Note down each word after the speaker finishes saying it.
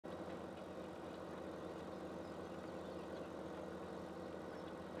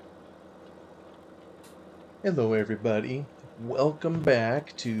Hello everybody, welcome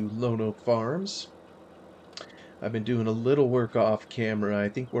back to Lone Oak Farms. I've been doing a little work off camera. I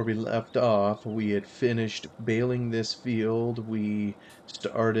think where we left off, we had finished baling this field. We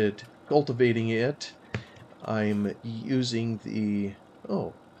started cultivating it. I'm using the...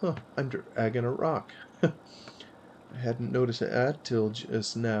 I'm dragging a rock. I hadn't noticed that till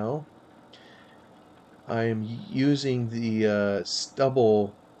just now. I'm using the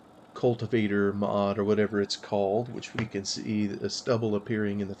stubble cultivator mod or whatever it's called, which we can see the stubble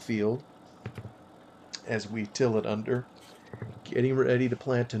appearing in the field as we till it under, getting ready to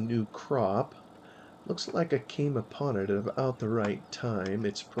plant a new crop. Looks like I came upon it at about the right time.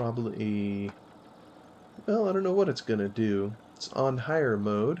 It's probably, well, I don't know what it's gonna do. It's on higher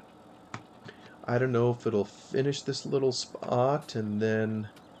mode. I don't know if it'll finish this little spot and then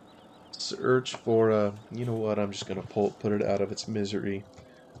search for a, you know what, I'm just gonna put it out of its misery.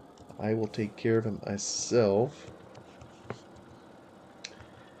 I will take care of it myself.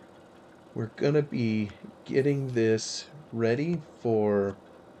 We're gonna be getting this ready for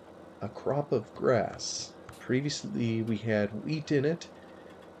a crop of grass. Previously we had wheat in it,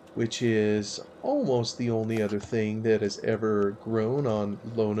 which is almost the only other thing that has ever grown on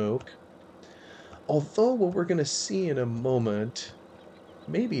Lone Oak. Although what we're gonna see in a moment,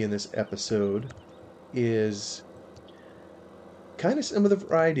 maybe in this episode, is kind of some of the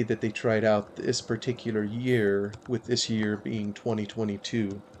variety that they tried out this particular year, with this year being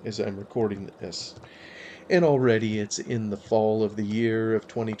 2022 as I'm recording this. And already it's in the fall of the year of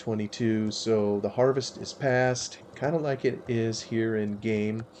 2022, so the harvest is past, kind of like it is here in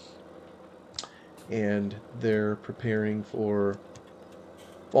game, and they're preparing for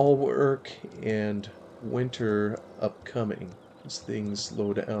fall work and winter upcoming as things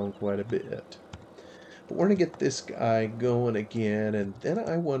slow down quite a bit. But we're going to get this guy going again, and then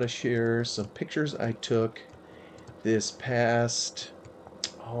I want to share some pictures I took this past,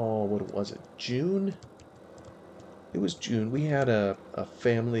 what was it, June? It was June. We had a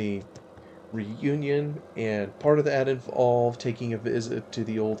family reunion, and part of that involved taking a visit to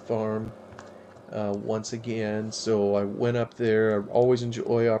the old farm once again. So I went up there. I always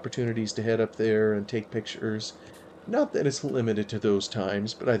enjoy opportunities to head up there and take pictures. Not that it's limited to those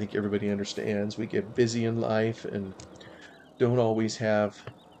times, but I think everybody understands we get busy in life and don't always have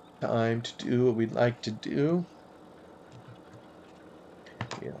time to do what we'd like to do.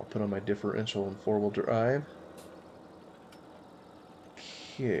 Yeah, I'll put on my differential and four-wheel drive.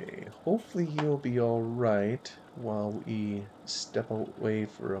 Okay, hopefully you'll be all right while we step away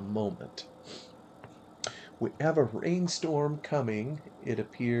for a moment. We have a rainstorm coming. It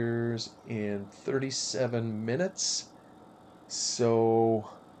appears in 37 minutes, so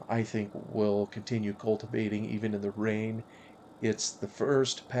I think we'll continue cultivating even in the rain. It's the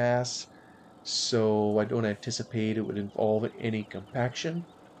first pass, so I don't anticipate it would involve any compaction.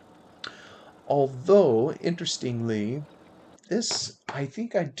 Although, interestingly, I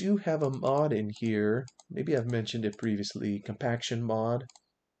think I do have a mod in here. Maybe I've mentioned it previously, compaction mod.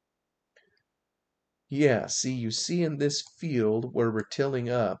 Yeah, see, you see in this field where we're tilling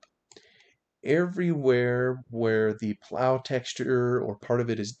up, everywhere where the plow texture or part of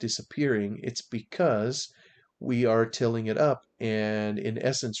it is disappearing, it's because we are tilling it up and in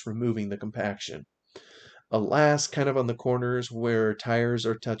essence removing the compaction. Alas, kind of on the corners where tires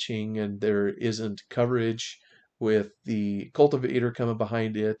are touching and there isn't coverage with the cultivator coming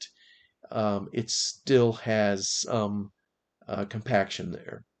behind it, it still has some compaction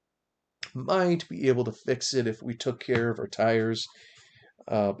there. Might be able to fix it if we took care of our tires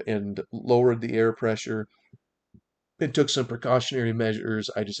and lowered the air pressure and took some precautionary measures.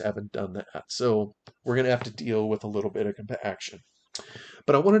 I just haven't done that. So we're going to have to deal with a little bit of compaction.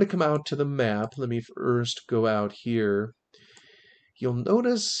 But I wanted to come out to the map. Let me first go out here. You'll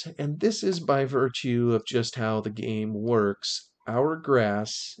notice, and this is by virtue of just how the game works, our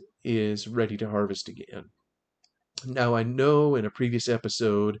grass is ready to harvest again. Now, I know in a previous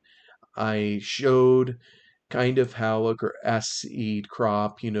episode I showed kind of how a grass seed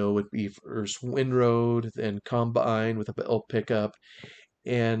crop, would be first windrowed, then combine with a belt pickup.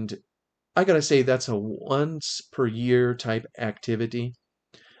 And I gotta say, that's a once per year type activity.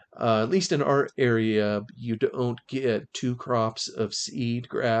 At least in our area, you don't get two crops of seed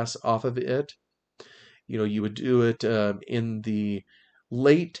grass off of it. You would do it in the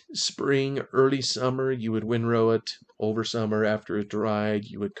late spring, early summer. You would windrow it over summer after it dried.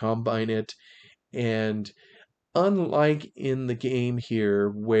 You would combine it. And unlike in the game here,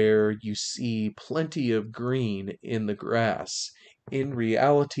 where you see plenty of green in the grass, in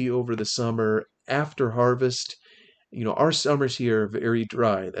reality, over the summer, after harvest, Our summers here are very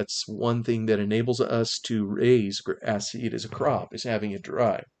dry. That's one thing that enables us to raise grass seed as a crop, is having it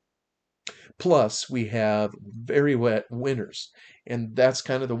dry. Plus, we have very wet winters, and that's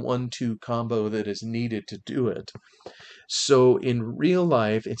kind of the 1-2 combo that is needed to do it. So in real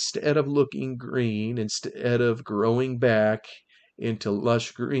life, instead of looking green, instead of growing back into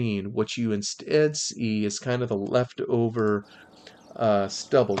lush green, what you instead see is kind of the leftover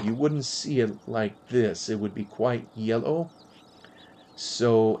stubble. You wouldn't see it like this. It would be quite yellow.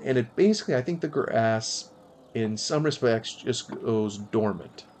 So, and it basically, I think the grass, in some respects, just goes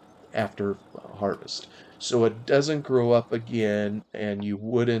dormant after harvest. So it doesn't grow up again, and you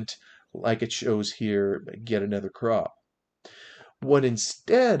wouldn't, like it shows here, get another crop. What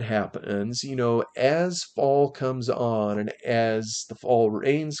instead happens, as fall comes on and as the fall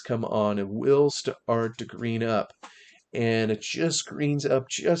rains come on, it will start to green up. And it just greens up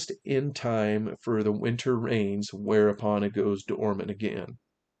just in time for the winter rains, whereupon it goes dormant again.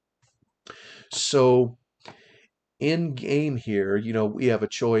 So in game here, we have a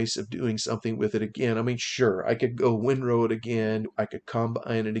choice of doing something with it again. I mean, sure, I could go windrow it again. I could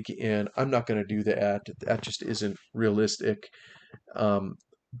combine it again. I'm not going to do that. That just isn't realistic. Um,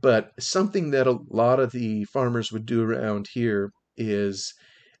 but something that a lot of the farmers would do around here is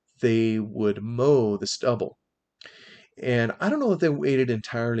they would mow the stubble. And I don't know if they waited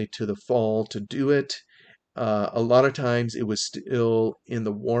entirely to the fall to do it. A lot of times it was still in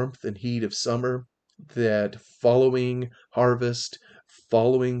the warmth and heat of summer that following harvest,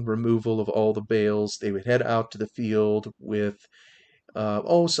 following removal of all the bales, they would head out to the field with,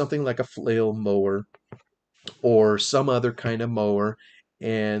 something like a flail mower or some other kind of mower,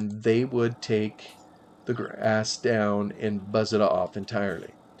 and they would take the grass down and buzz it off entirely.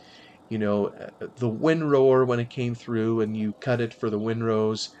 The windrower, when it came through and you cut it for the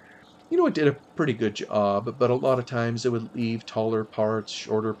windrows, it did a pretty good job, but a lot of times it would leave taller parts,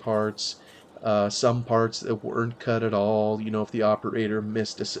 shorter parts, some parts that weren't cut at all, if the operator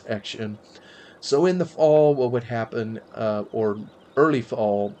missed a section. So in the fall, what would happen, or early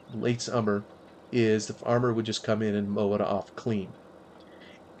fall, late summer, is the farmer would just come in and mow it off clean.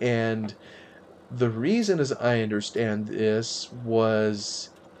 And the reason, as I understand this, was,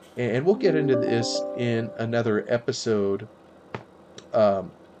 and we'll get into this in another episode,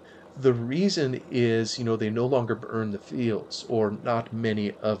 um, the reason is, they no longer burn the fields, or not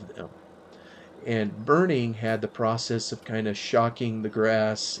many of them. And burning had the process of kind of shocking the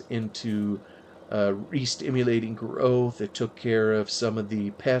grass into re-stimulating growth. It took care of some of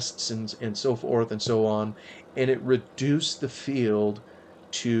the pests and so forth and so on. And it reduced the field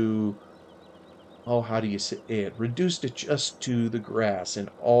to, how do you say it? Reduced it just to the grass, and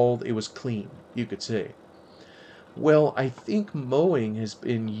it was clean, you could say. Well, I think mowing has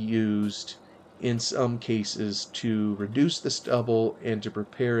been used in some cases to reduce the stubble and to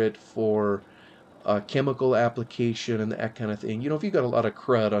prepare it for chemical application and that kind of thing. If you've got a lot of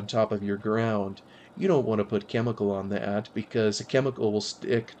crud on top of your ground, you don't want to put chemical on that because the chemical will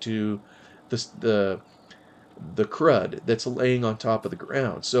stick to the, the, the crud that's laying on top of the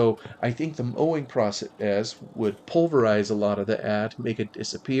ground. So I think the mowing process would pulverize a lot of that, make it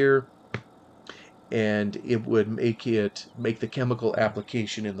disappear, and it would make the chemical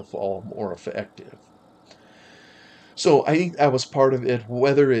application in the fall more effective. So I think that was part of it.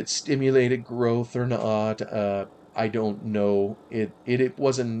 Whether it stimulated growth or not, I don't know. It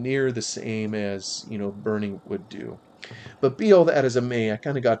wasn't near the same as burning would do. But be all that as it may, I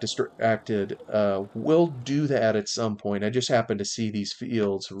kind of got distracted. We'll do that at some point. I just happened to see these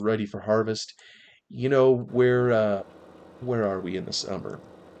fields ready for harvest. Where are we in the summer?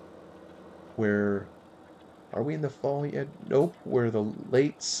 Where Are we in the fall yet? Nope, we're the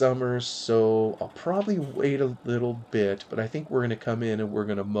late summer, so I'll probably wait a little bit, but I think we're going to come in and we're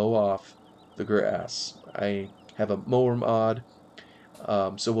going to mow off the grass. I have a mower mod,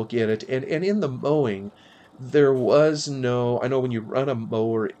 so we'll get it. And in the mowing, there was no, I know when you run a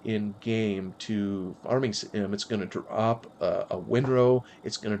mower in game to Farming Sim, it's going to drop a windrow,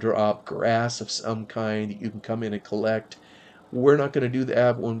 it's going to drop grass of some kind that you can come in and collect. We're not going to do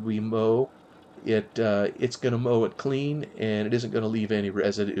that when we mow. It's going to mow it clean, and it isn't going to leave any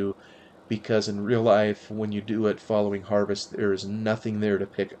residue, because in real life, when you do it following harvest, there is nothing there to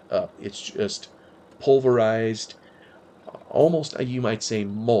pick up. It's just pulverized, almost, you might say,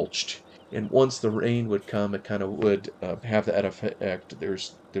 mulched. And once the rain would come, it kind of would have that effect.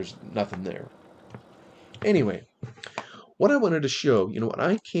 There's nothing there. Anyway, what I wanted to show, when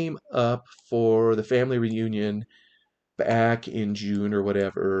I came up for the family reunion back in June or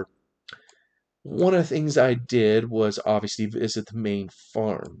whatever, one of the things I did was obviously visit the main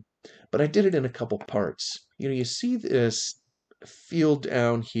farm, but I did it in a couple parts. You see this field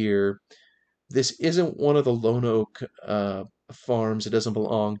down here. This isn't one of the Lone Oak farms. It doesn't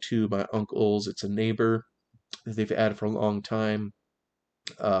belong to my uncles. It's a neighbor that they've had for a long time.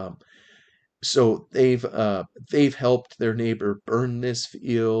 Um, so they've helped their neighbor burn this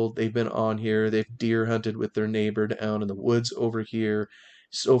field. They've been on here. They've deer hunted with their neighbor down in the woods over here,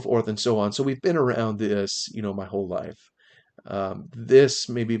 so forth and so on. So we've been around this, my whole life. This,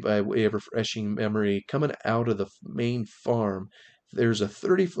 maybe by way of refreshing memory, coming out of the main farm, there's a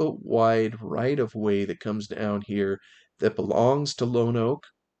 30-foot wide right of way that comes down here that belongs to Lone Oak.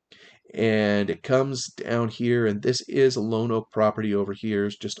 And it comes down here, and this is a Lone Oak property over here,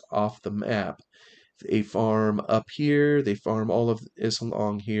 is just off the map. They farm up here, they farm all of this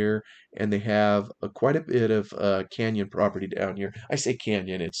along here, and they have quite a bit of canyon property down here. I say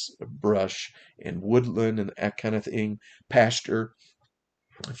canyon, it's brush and woodland and that kind of thing, pasture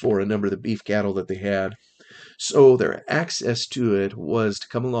for a number of the beef cattle that they had. So their access to it was to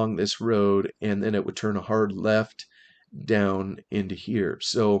come along this road, and then it would turn a hard left down into here.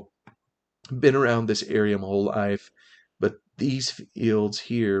 So been around this area my whole life, but these fields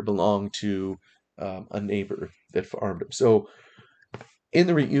here belong to a neighbor that farmed them. So in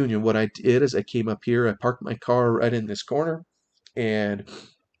the reunion, what I did is I came up here, I parked my car right in this corner, and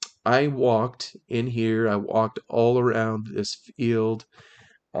I walked in here. I walked all around this field.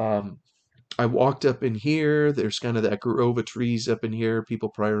 Um, I walked up in here. There's kind of that grove of trees up in here. People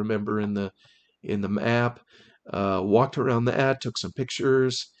probably remember in the map. Walked around that, took some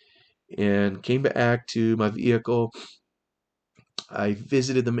pictures, and came back to my vehicle. I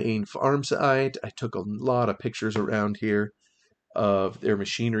visited the main farm site. I took a lot of pictures around here of their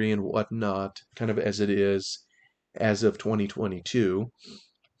machinery and whatnot, kind of as it is as of 2022.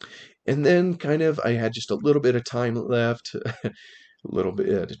 And then I had just a little bit of time left, a little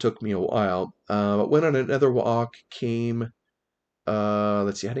bit. It took me a while. Went on another walk, came,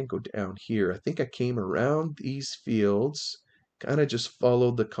 let's see, I didn't go down here. I think I came around these fields, kind of just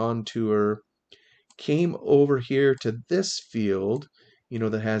followed the contour, came over here to this field,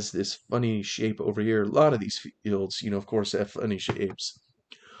 that has this funny shape over here. A lot of these fields, of course, have funny shapes.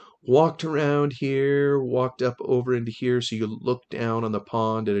 Walked around here, walked up over into here so you look down on the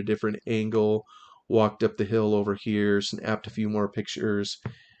pond at a different angle. Walked up the hill over here, snapped a few more pictures,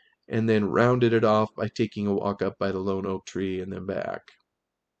 and then rounded it off by taking a walk up by the lone oak tree and then back.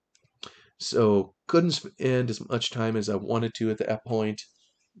 So couldn't spend as much time as I wanted to at that point,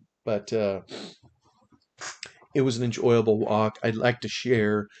 but it was an enjoyable walk. I'd like to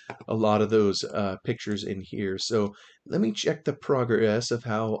share a lot of those pictures in here. So let me check the progress of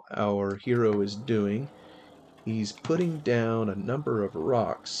how our hero is doing. He's putting down a number of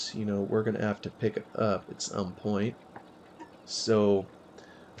rocks. We're going to have to pick it up at some point. So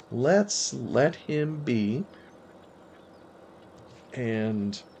let's let him be.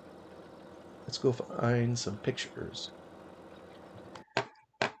 And let's go find some pictures.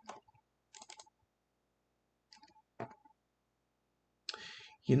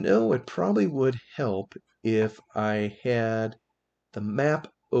 It probably would help if I had the map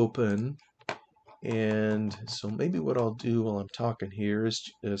open. And so maybe what I'll do while I'm talking here is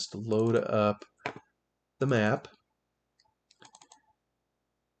just load up the map.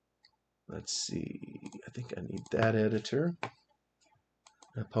 Let's see, I think I need that editor.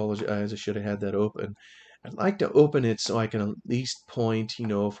 I apologize, I should have had that open. I'd like to open it so I can at least point,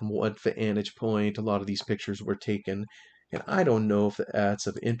 from what vantage point a lot of these pictures were taken. And I don't know if that's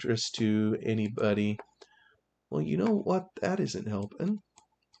of interest to anybody. Well, you know what? That isn't helping.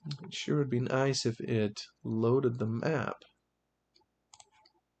 It sure would be nice if it loaded the map.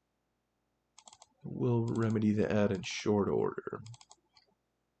 We'll remedy that in short order.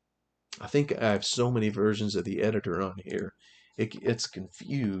 I think I have so many versions of the editor on here. It's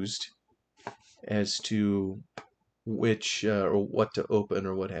confused as to which or what to open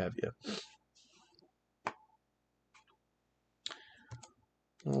or what have you.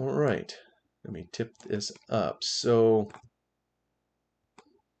 All right, let me tip this up. So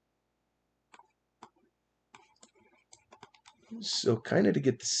kind of to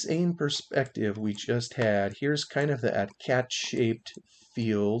get the same perspective we just had, here's kind of that cat-shaped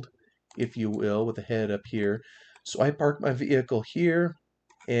field, if you will, with the head up here. So I parked my vehicle here,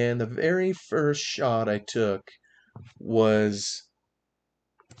 and the very first shot I took was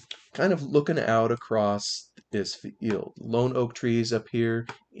kind of looking out across this field. Lone oak trees up here,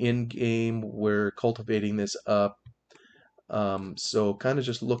 in game, we're cultivating this up. So kind of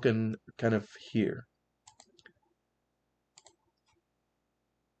just looking kind of here.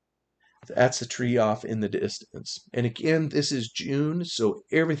 That's a tree off in the distance. And again, this is June, so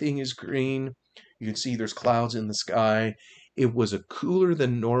everything is green. You can see there's clouds in the sky. It was a cooler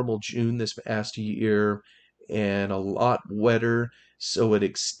than normal June this past year and a lot wetter, so it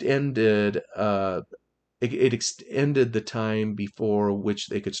extended the time before which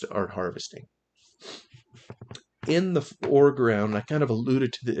they could start harvesting. In the foreground, I kind of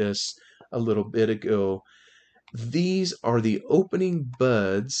alluded to this a little bit ago, these are the opening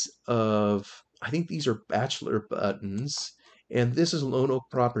buds of, I think these are bachelor buttons, and this is Lone Oak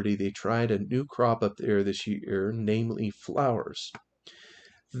property. They tried a new crop up there this year, namely flowers.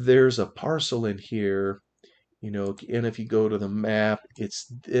 There's a parcel in here, and if you go to the map, it's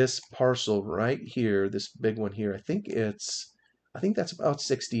this parcel right here, this big one here. I think that's about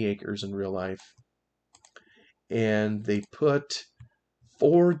 60 acres in real life. And they put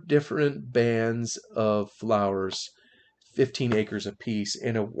 4 different bands of flowers, 15 acres apiece.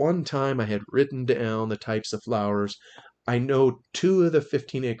 And at one time I had written down the types of flowers. I know 2 of the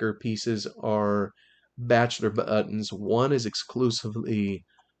 15-acre pieces are bachelor buttons. One is exclusively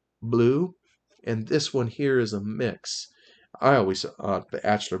blue, and this one here is a mix. I always thought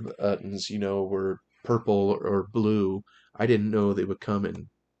bachelor buttons, were purple or blue. I didn't know they would come in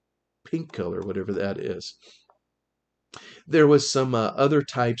pink color, whatever that is. There was some other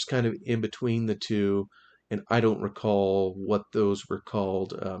types kind of in between the two, and I don't recall what those were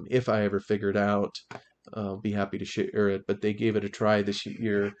called. If I ever figured out, I'll be happy to share it, but they gave it a try this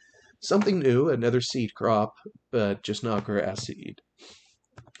year. Something new, another seed crop, but just not grass seed.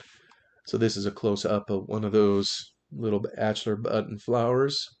 So this is a close-up of one of those little bachelor button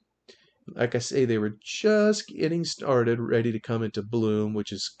flowers. Like I say, they were just getting started, ready to come into bloom,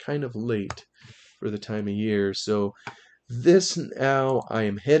 which is kind of late for the time of year. So this now, I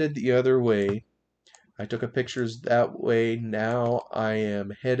am headed the other way. I took a pictures that way. Now I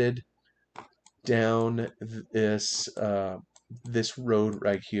am headed down this road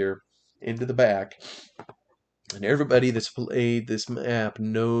right here into the back. And everybody that's played this map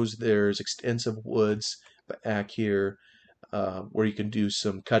knows there's extensive woods back here where you can do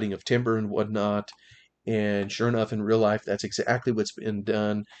some cutting of timber and whatnot. And sure enough, in real life, that's exactly what's been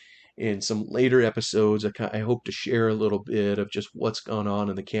done. In some later episodes, I hope to share a little bit of just what's gone on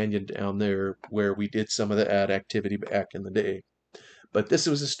in the canyon down there where we did some of that activity back in the day. But this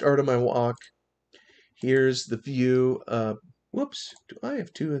was the start of my walk. Here's the view. Whoops, do I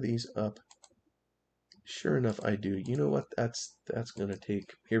have 2 of these up? Sure enough, I do. You know what? That's going to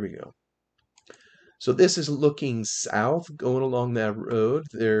take. Here we go. So this is looking south, going along that road.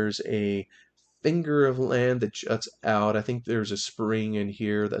 There's a finger of land that juts out. I think there's a spring in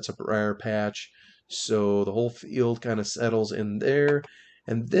here that's a briar patch. So the whole field kind of settles in there.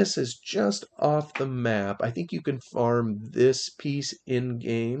 And this is just off the map. I think you can farm this piece in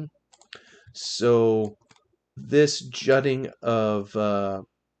game. So this jutting of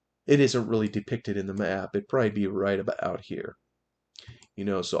it isn't really depicted in the map. It'd probably be right about here.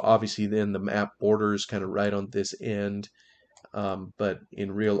 So obviously then the map borders kind of right on this end. But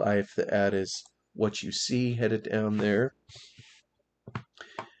in real life, that is what you see headed down there.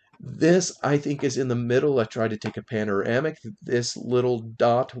 This, I think, is in the middle. I tried to take a panoramic. This little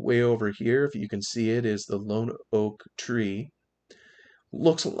dot way over here, if you can see it, is the lone oak tree.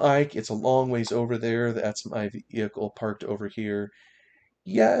 Looks like it's a long ways over there. That's my vehicle parked over here.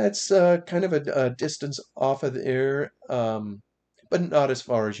 Yeah, it's kind of a distance off of there, but not as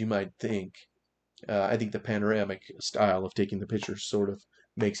far as you might think. I think the panoramic style of taking the pictures sort of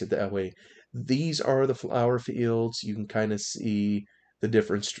makes it that way. These are the flower fields. You can kind of see the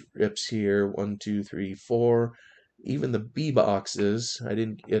different strips here. 1, 2, 3, 4. Even the bee boxes. I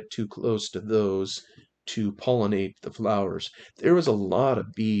didn't get too close to those to pollinate the flowers. There was a lot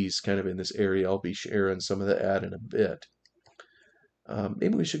of bees kind of in this area. I'll be sharing some of that in a bit.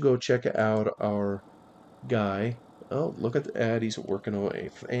 Maybe we should go check out our guy. Oh, look at that. He's working away.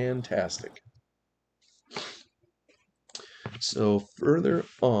 Fantastic. So further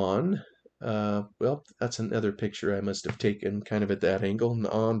on, well, that's another picture I must have taken kind of at that angle,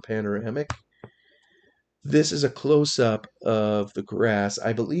 non-panoramic. This is a close-up of the grass.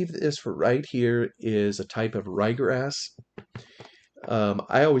 I believe this right here is a type of ryegrass.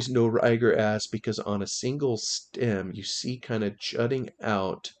 I always know ryegrass because on a single stem, you see kind of jutting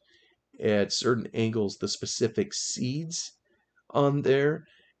out at certain angles the specific seeds on there.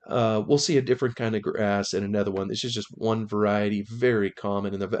 We'll see a different kind of grass in another one. This is just one variety, very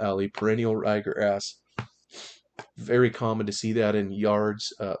common in the valley, perennial ryegrass. Very common to see that in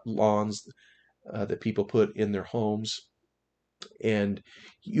yards, lawns that people put in their homes. And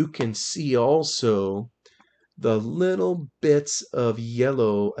you can see also the little bits of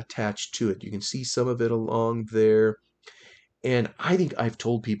yellow attached to it. You can see some of it along there. And I think I've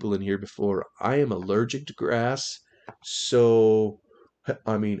told people in here before, I am allergic to grass. So,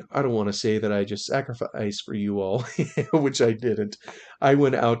 I mean, I don't want to say that I just sacrificed for you all, which I didn't. I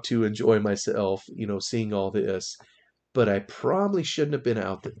went out to enjoy myself, seeing all this, but I probably shouldn't have been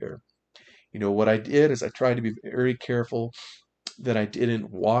out there. What I did is I tried to be very careful that I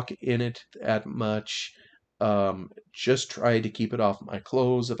didn't walk in it that much. Just tried to keep it off my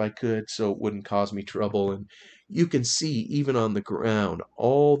clothes if I could so it wouldn't cause me trouble. And you can see even on the ground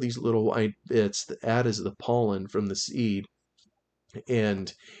all these little white bits. That is the pollen from the seed.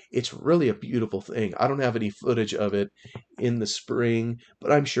 And it's really a beautiful thing. I don't have any footage of it in the spring,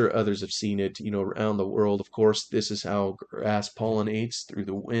 but I'm sure others have seen it, around the world. Of course, this is how grass pollinates through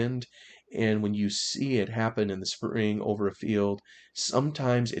the wind. And when you see it happen in the spring over a field,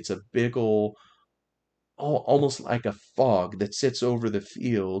 sometimes it's a big old, almost like a fog that sits over the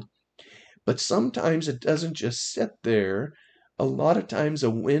field, but sometimes it doesn't just sit there. A lot of times a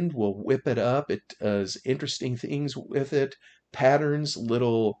wind will whip it up. It does interesting things with it, patterns,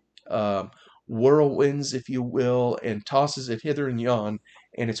 little whirlwinds, if you will, and tosses it hither and yon.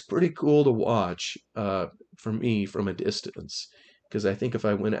 And it's pretty cool to watch for me from a distance, because I think if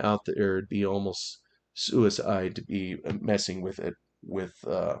I went out there, it'd be almost suicide to be messing with it with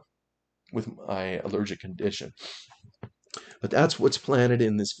my allergic condition. But that's what's planted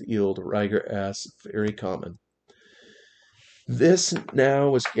in this field, ryegrass, very common. This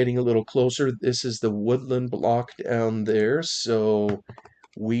now is getting a little closer. This is the woodland block down there, so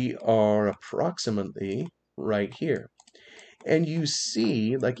we are approximately right here. And you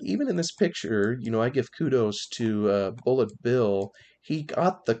see, like even in this picture, I give kudos to Bullet Bill. He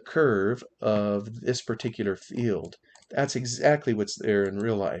got the curve of this particular field. That's exactly what's there in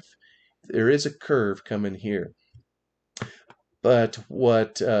real life. There is a curve coming here. But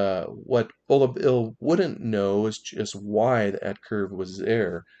what Bullet Bill wouldn't know is just why that curve was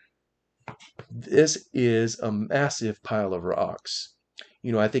there. This is a massive pile of rocks.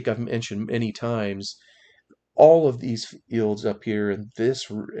 I think I've mentioned many times all of these fields up here and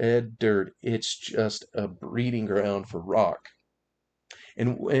this red dirt, it's just a breeding ground for rock.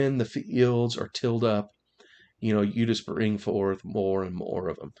 And when the fields are tilled up, you just bring forth more and more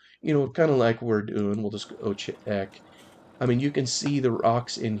of them. Kind of like we're doing. We'll just go check. I mean, you can see the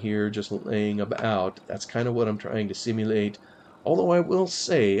rocks in here just laying about. That's kind of what I'm trying to simulate. Although I will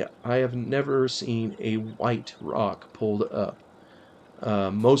say, I have never seen a white rock pulled up.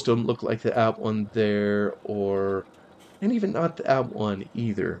 Most of them look like that one there, and even not that one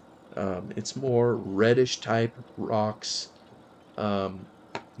either. It's more reddish type rocks, um,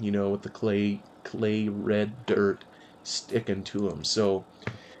 with the clay red dirt sticking to them. So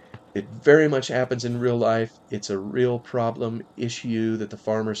it very much happens in real life. It's a real problem issue that the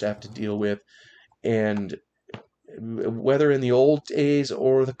farmers have to deal with. And whether in the old days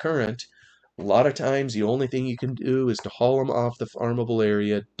or the current, a lot of times the only thing you can do is to haul them off the farmable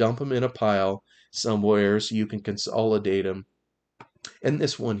area, dump them in a pile somewhere so you can consolidate them. And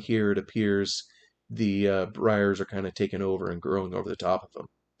this one here, it appears the briars are kind of taking over and growing over the top of them.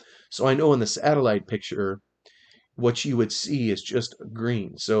 So I know in the satellite picture, what you would see is just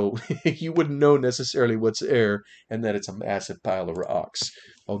green. So you wouldn't know necessarily what's there and that it's a massive pile of rocks.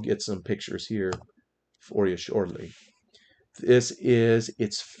 I'll get some pictures here for you shortly.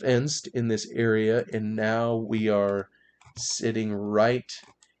 It's fenced in this area, and now we are sitting right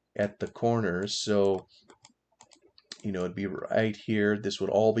at the corners. So, it'd be right here. This would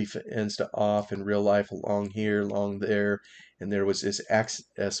all be fenced off in real life along here, along there. And there was this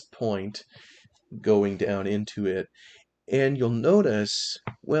access point going down into it. And you'll notice,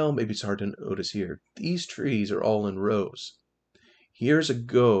 well, maybe it's hard to notice here, these trees are all in rows. Years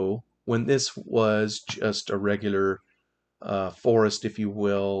ago, when this was just a regular forest, if you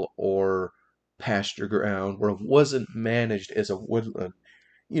will, or pasture ground, where it wasn't managed as a woodland,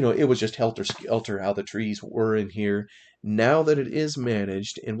 it was just helter-skelter how the trees were in here. Now that it is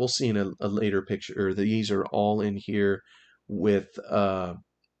managed, and we'll see in a later picture, these are all in here with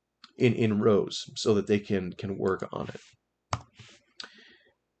in rows so that they can work on it.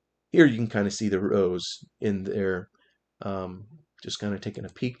 Here you can kind of see the rows in there. Just kind of taking a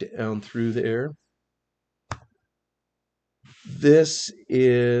peek down through there. This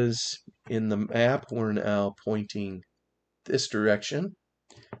is in the map. We're now pointing this direction.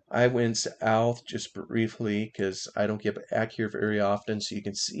 I went south just briefly because I don't get back here very often. So you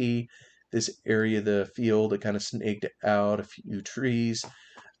can see this area of the field that kind of snaked out, a few trees.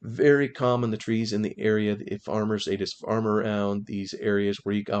 Very common, the trees in the area. The farmers, they just farm around these areas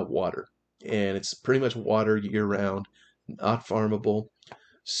where you got water. And it's pretty much water year round, not farmable.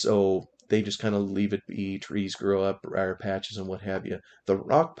 So they just kind of leave it be, trees grow up, briar patches and what have you. The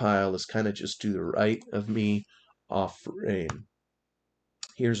rock pile is kind of just to the right of me off frame.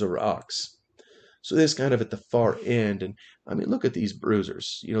 Here's the rocks. So this kind of at the far end, and I mean, look at these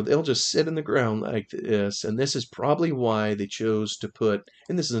bruisers. You know, they'll just sit in the ground like this, and this is probably why they chose to put,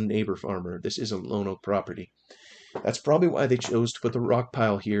 and this is a neighbor farmer, this isn't Lone Oak property. That's probably why they chose to put the rock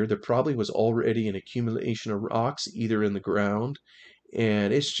pile here. There probably was already an accumulation of rocks either in the ground,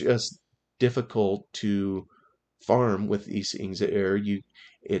 and it's just difficult to farm with these things there.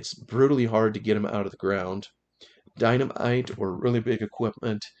 It's brutally hard to get them out of the ground. Dynamite or really big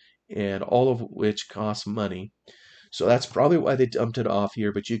equipment, and all of which costs money. So that's probably why they dumped it off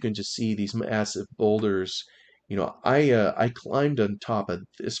here, but you can just see these massive boulders. You know, I climbed on top of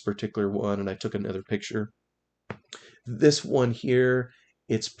this particular one and I took another picture. This one here,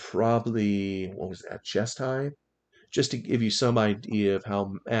 it's probably, what was that, chest high? Just to give you some idea of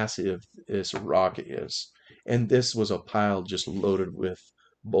how massive this rock is. And this was a pile just loaded with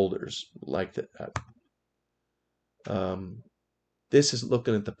boulders like that. This is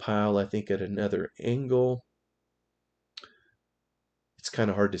looking at the pile, I think, at another angle. It's kind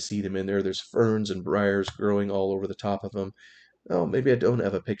of hard to see them in there. There's ferns and briars growing all over the top of them. Oh, maybe I don't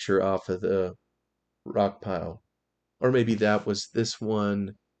have a picture off of the rock pile. Or maybe that was this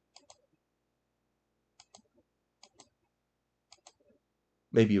one.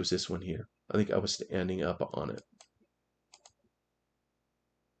 Maybe it was this one here. I think I was standing up on it.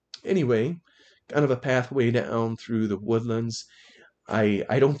 Anyway, kind of a pathway down through the woodlands.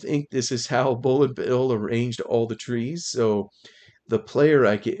 I don't think this is how Bullet Bill arranged all the trees, so the player,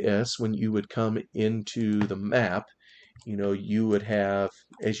 I guess, when you would come into the map, you know, you would have,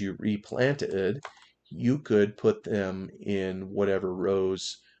 as you replanted, you could put them in whatever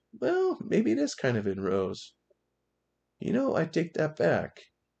rows. Well, maybe it is kind of in rows. You know, I take that back.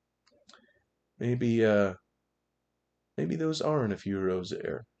 Maybe maybe those are in a few rows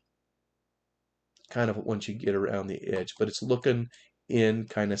there. Kind of once you get around the edge, but it's looking in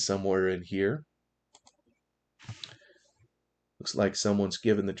kind of somewhere in here. Looks like someone's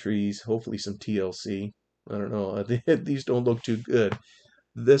given the trees, hopefully some TLC. I don't know. These don't look too good.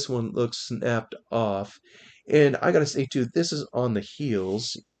 This one looks snapped off. And I gotta say too, this is on the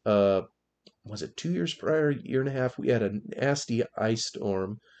heels. Was it 2 years prior, year and a half? We had a nasty ice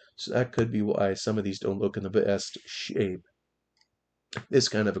storm. So that could be why some of these don't look in the best shape. This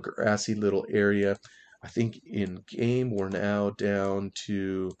kind of a grassy little area. I think in game we're now down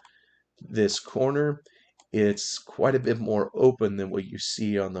to this corner. It's quite a bit more open than what you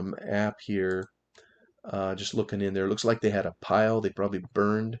see on the map here. Just looking in there, looks like they had a pile. They probably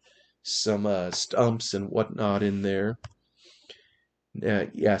burned some stumps and whatnot in there.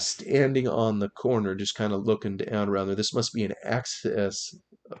 Yeah, standing on the corner, just kind of looking down around there. This must be an access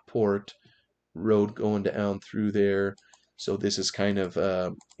port road going down through there. So this is kind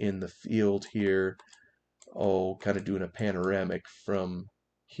of in the field here. Oh, kind of doing a panoramic from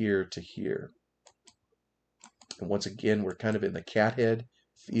here to here. And once again, we're kind of in the Cathead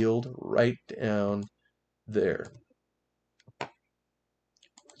field right down there.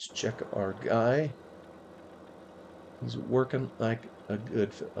 Let's check our guy. He's working like a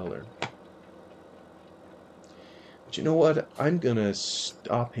good feller. But you know what? I'm gonna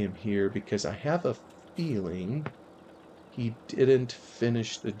stop him here because I have a feeling he didn't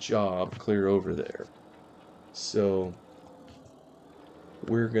finish the job clear over there. So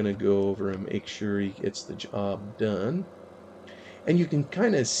we're gonna go over and make sure he gets the job done. And you can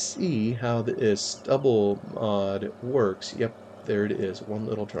kind of see how this stubble mod works. Yep, there it is, one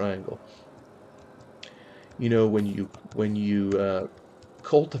little triangle. You know, when you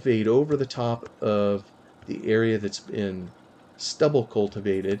cultivate over the top of the area that's been stubble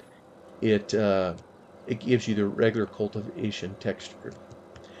cultivated, it gives you the regular cultivation texture.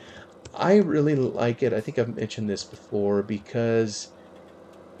 I really like it. I think I've mentioned this before because,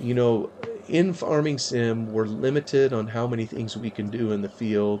 you know, in Farming Sim, we're limited on how many things we can do in the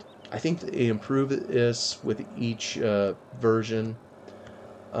field. I think they improve this with each version.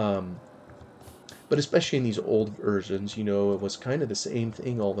 But especially in these old versions, you know, it was kind of the same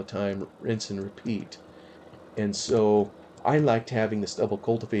thing all the time, rinse and repeat. And so I liked having the stubble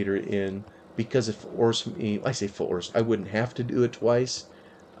cultivator in because it forced me, I say forced, I wouldn't have to do it twice.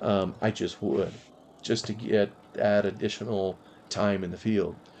 I just would, just to get that additional time in the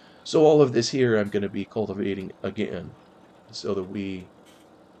field. So all of this here I'm going to be cultivating again so that we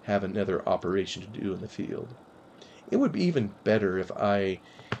have another operation to do in the field. It would be even better if I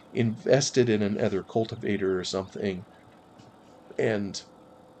invested in another cultivator or something and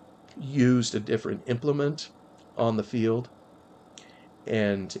used a different implement on the field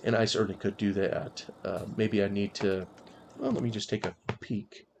And I certainly could do that. Maybe I need to, well, let me just take a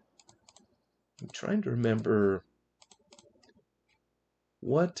peek. I'm trying to remember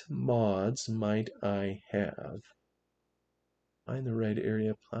what mods might I have. Find the right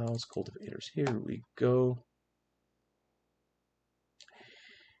area, plows, cultivators. Here we go.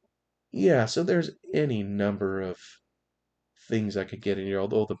 Yeah, so there's any number of things I could get in here,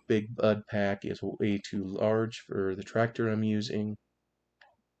 although the big bud pack is way too large for the tractor I'm using.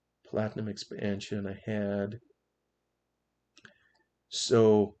 Platinum expansion I had.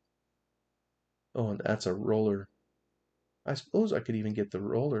 So, oh, and that's a roller. I suppose I could even get the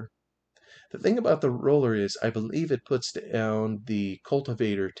roller. The thing about the roller is I believe it puts down the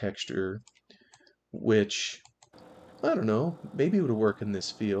cultivator texture, which, I don't know, maybe it would work in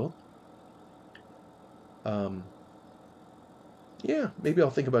this field. Um, yeah, maybe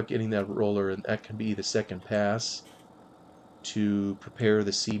I'll think about getting that roller, and that can be the second pass to prepare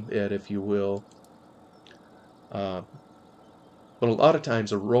the seedbed, if you will. Uh, but a lot of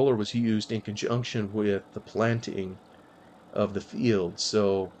times a roller was used in conjunction with the planting of the field,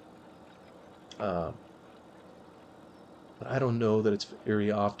 so uh, I don't know that it's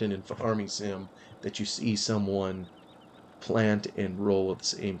very often in farming sim that you see someone plant and roll at the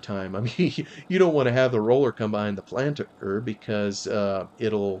same time. I mean, you don't want to have the roller come behind the planter because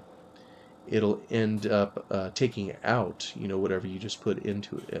it'll end up taking out, whatever you just put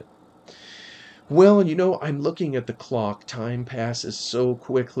into it. Well, I'm looking at the clock. Time passes so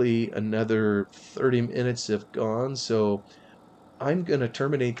quickly. Another 30 minutes have gone, so I'm going to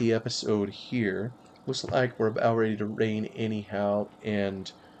terminate the episode here. Looks like we're about ready to rain anyhow,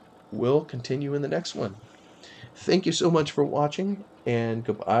 and we'll continue in the next one. Thank you so much for watching, and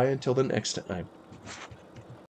goodbye until the next time.